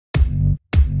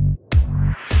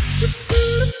Wake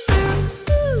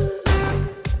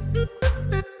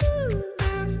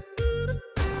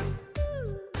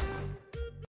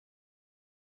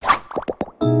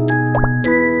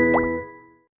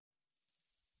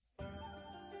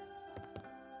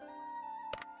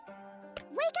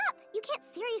up! You can't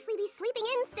seriously be sleeping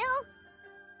in still.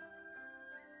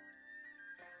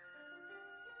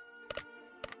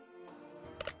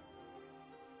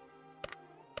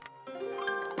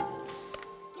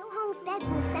 Gilhong's bed's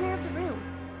in the center of the room.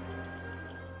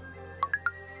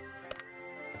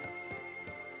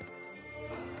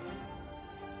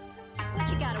 What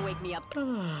you gotta wake me up?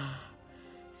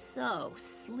 So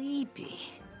sleepy.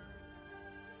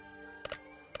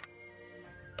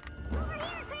 Over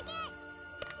here, Cricket!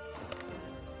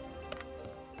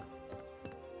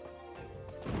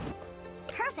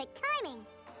 Perfect timing.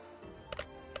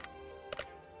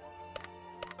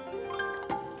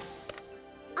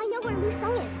 I know where Lu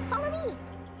Sung is. Follow me.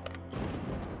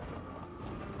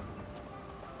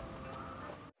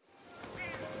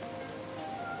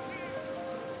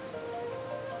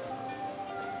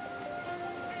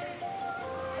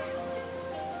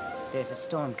 There's a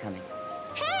storm coming.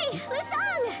 Hey, Lu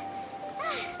Sung!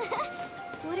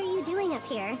 What are you doing up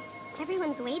here?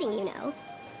 Everyone's waiting, you know.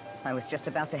 I was just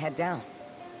about to head down.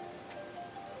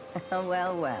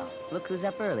 Well, well. Look who's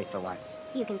up early for once.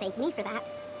 You can thank me for that.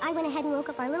 I went ahead and woke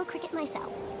up our little cricket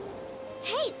myself.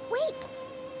 Hey, wait!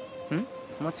 Hmm?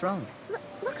 What's wrong?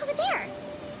 Look over there!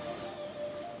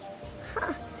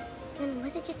 Huh. Then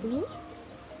was it just me?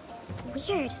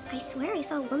 Weird. I swear I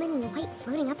saw a woman in white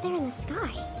floating up there in the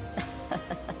sky.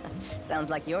 Sounds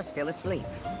like you're still asleep.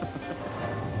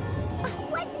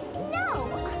 What? No!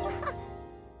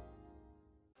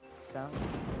 So,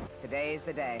 today's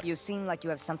the day. You seem like you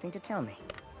have something to tell me.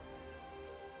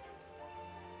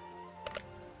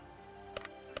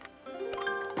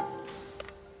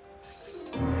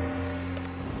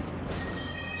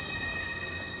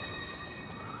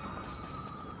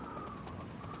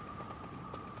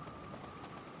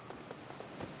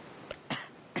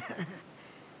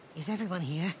 Is everyone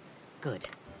here? Good.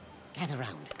 Gather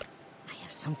round. I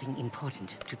have something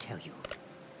important to tell you.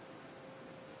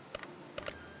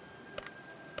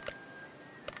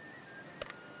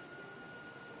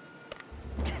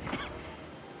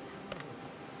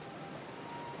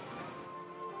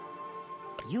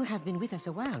 You have been with us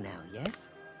a while now,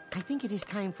 yes? I think it is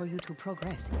time for you to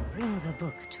progress. Bring the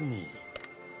book to me.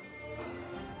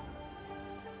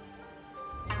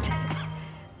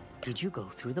 Did you go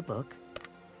through the book?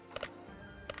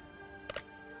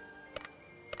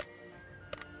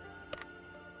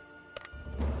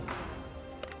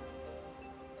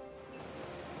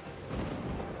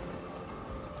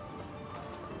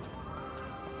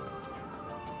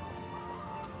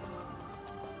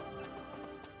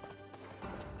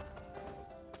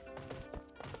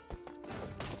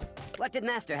 What did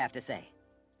Master have to say?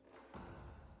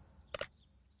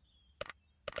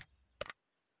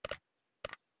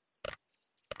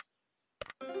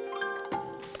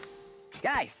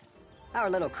 Guys, our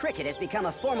little cricket has become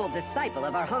a formal disciple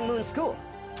of our Hung Moon School.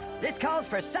 This calls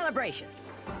for celebration.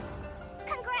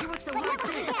 Congrats! You look so But hot,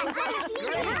 never too. again, I have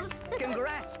seen you.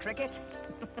 Congrats, Cricket.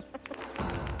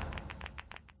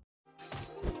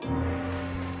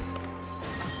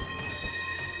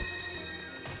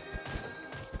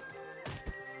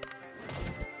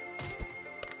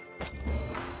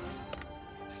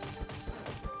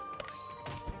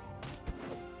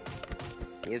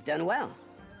 You've done well.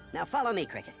 Now follow me,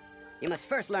 Cricket. You must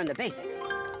first learn the basics.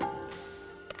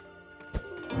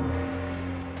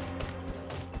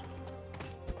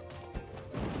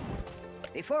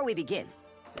 Before we begin,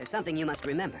 there's something you must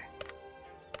remember.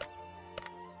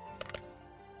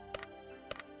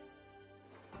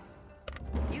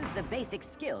 Use the basic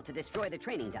skill to destroy the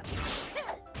training dummy.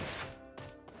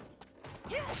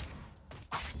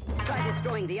 Try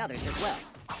destroying the others as well.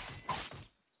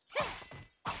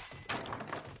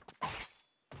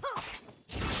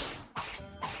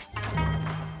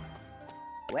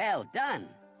 Well done!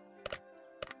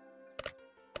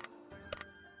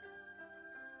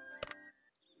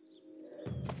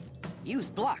 Use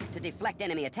block to deflect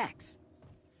enemy attacks.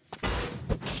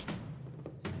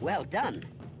 Well done!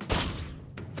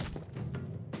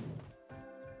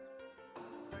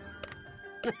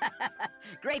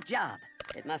 Great job!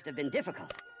 It must have been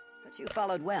difficult, but you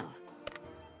followed well.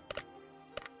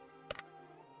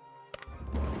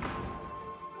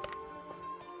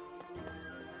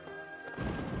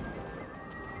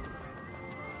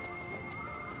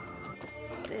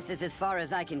 This is as far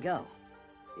as I can go.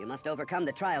 You must overcome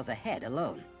the trials ahead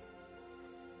alone.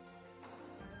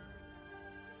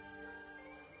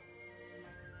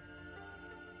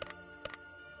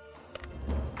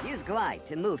 Use glide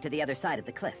to move to the other side of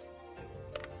the cliff.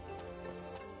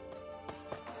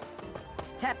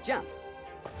 Tap jump.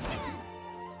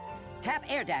 Tap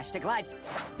air dash to glide.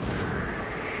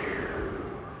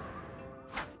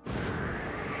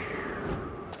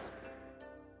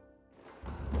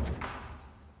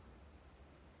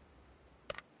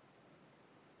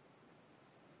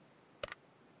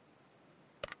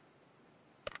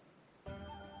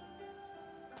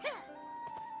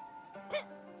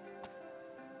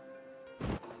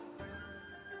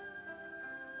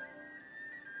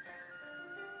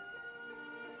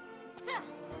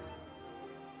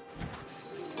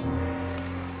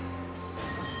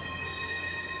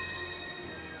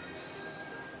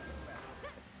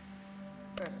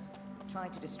 First, try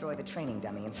to destroy the training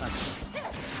dummy in front of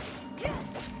you.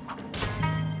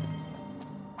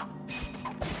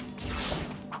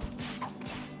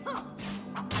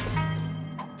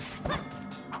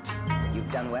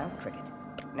 You've done well, Cricket.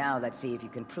 Now let's see if you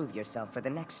can prove yourself for the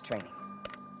next training.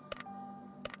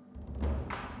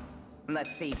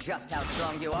 Let's see just how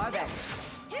strong you are then.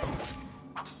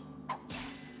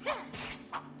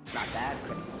 Not bad,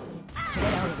 Cricket.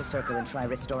 Get out of the circle and try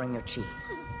restoring your chi.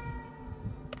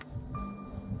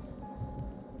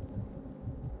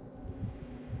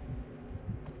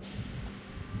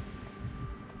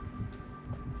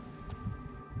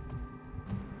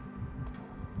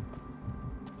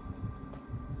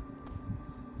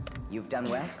 You've done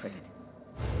well, Cricket.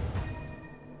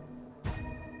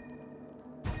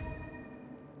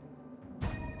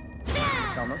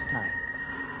 It's almost time.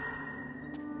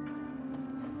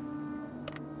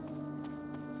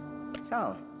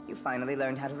 So, you finally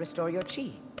learned how to restore your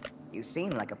chi. You seem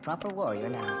like a proper warrior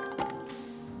now.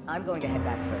 I'm going to head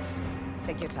back first.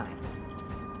 Take your time.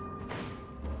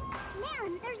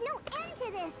 Man, there's no end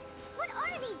to this! What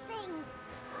are these things?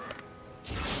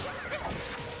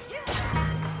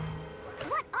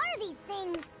 What are these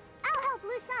things? I'll help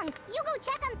Lusung. You go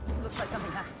check on... Looks like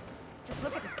something happened. Just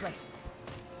look at this place.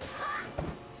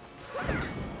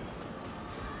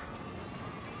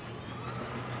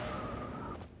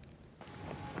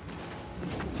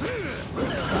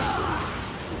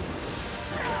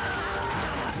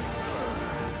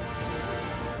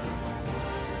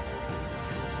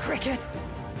 Cricket!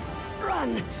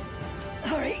 Run!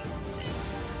 Hurry!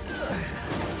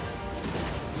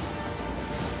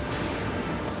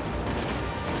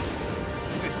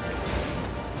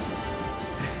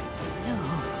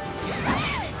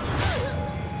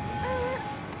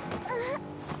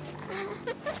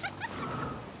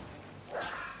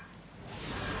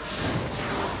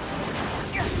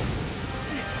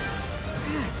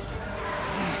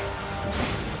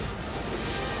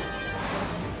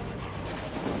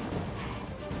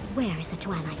 Where is the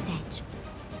Twilight's Edge?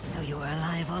 So you were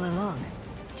alive all along,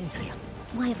 Jinsoyoung.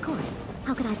 Why, of course.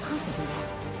 How could I possibly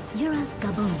rest? You're a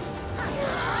gaboon.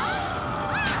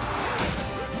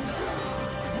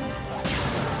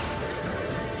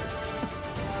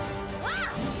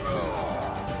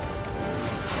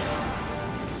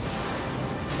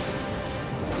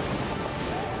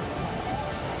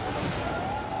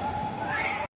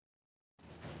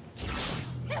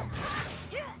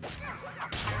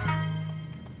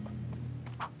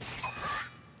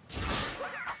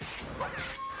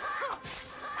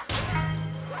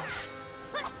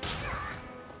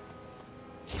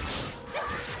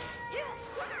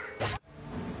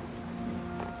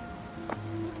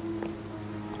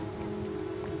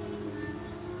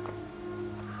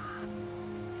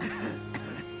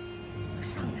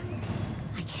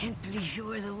 I can't believe you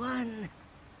were the one.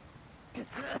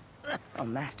 Oh,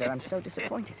 Master, I'm so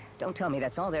disappointed. Don't tell me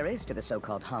that's all there is to the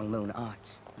so-called Hongmoon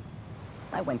arts.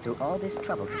 I went through all this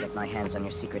trouble to get my hands on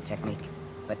your secret technique,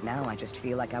 but now I just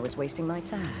feel like I was wasting my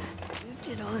time. You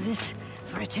did all this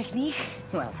for a technique?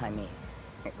 Well, I mean,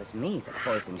 it was me that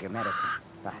poisoned your medicine,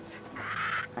 but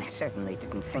I certainly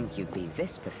didn't think you'd be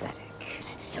this pathetic.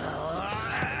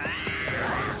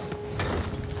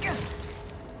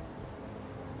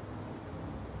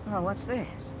 Oh, what's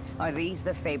this? Are these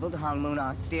the fabled Hongmoon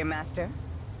arts, dear Master?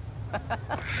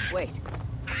 Wait.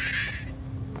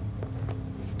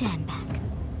 Stand back.